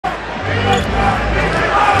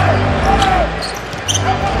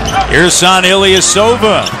Irsan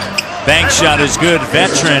Ilyasova. Bank shot is good.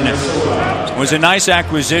 Veteran. Was a nice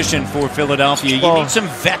acquisition for Philadelphia. You need some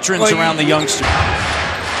veterans around the youngsters.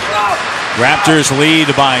 Raptors lead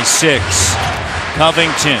by 6.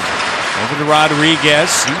 Covington over to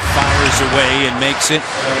Rodríguez. He fires away and makes it.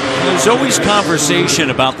 There's always conversation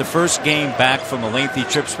about the first game back from a lengthy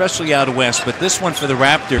trip, especially out west, but this one for the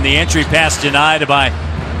Raptors. The entry pass denied by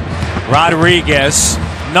Rodríguez.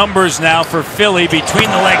 Numbers now for Philly. Between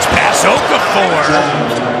the legs pass.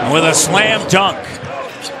 Okafor with a slam dunk.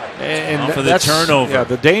 And for the turnover. Yeah,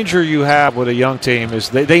 the danger you have with a young team is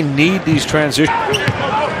they need these transitions.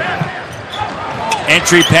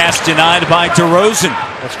 Entry pass denied by DeRozan.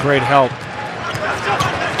 That's great help.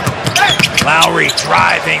 Lowry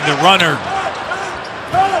driving the runner.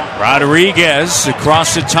 Rodríguez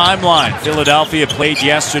across the timeline. Philadelphia played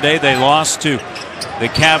yesterday. They lost to the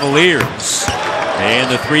Cavaliers.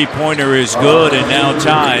 And the three-pointer is good and now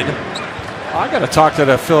tied. I got to talk to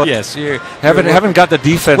the Philly. Yes, haven't got the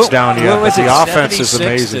defense down yet. But the offense is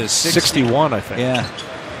amazing. 61, I think. Yeah.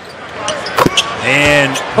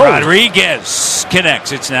 And Rodríguez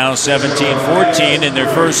connects. It's now 17-14 in their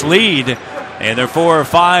first lead, and they're 4 or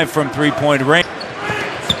 5 from three-point range.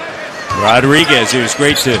 Rodríguez, it was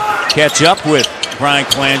great to catch up with Brian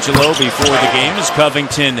Colangelo before the game as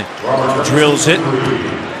Covington drills it.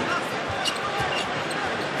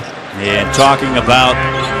 And talking about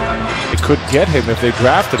they could get him if they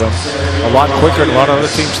drafted him a lot quicker than a lot of other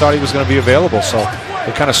teams thought he was going to be available, so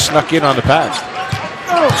they kind of snuck in on the pass.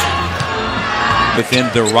 Within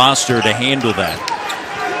the roster to handle that.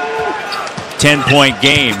 10-point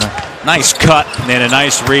game. Nice cut and then a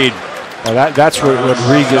nice read. Well, that's what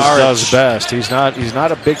Rodríguez does best. He's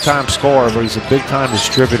not a big-time scorer, but he's a big-time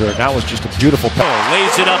distributor, and that was just a beautiful pass.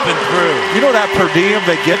 Lays it up and through. You know that per diem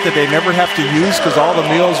they get that they never have to use because all the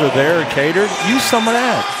meals are there and catered? Use some of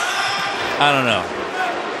that. I don't know.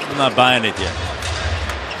 I'm not buying it yet.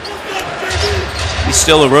 He's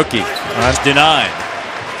still a rookie. That's denied.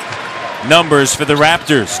 Numbers for the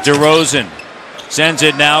Raptors. DeRozan sends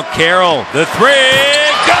it now. Carroll, the three,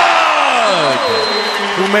 good!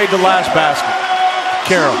 Who made the last basket?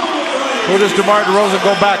 Carroll. Who does DeMar DeRozan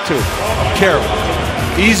go back to? Carroll.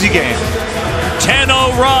 Easy game. 10-0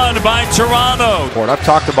 run by Toronto. I've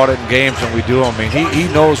talked about it in games when we do them. I mean, he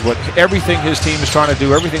knows what everything his team is trying to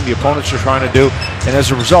do, everything the opponents are trying to do, and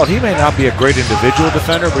as a result, he may not be a great individual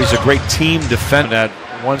defender, but he's a great team defender at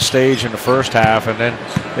one stage in the first half, and then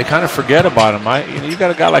they kind of forget about him. You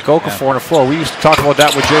got a guy like Okafor on the floor. We used to talk about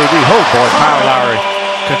that with JD. Oh boy, Kyle Lowry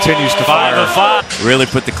continues to fire. 5 of 5. Really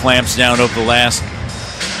put the clamps down over the last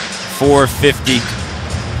 450.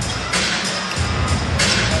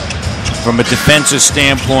 From a defensive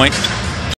standpoint,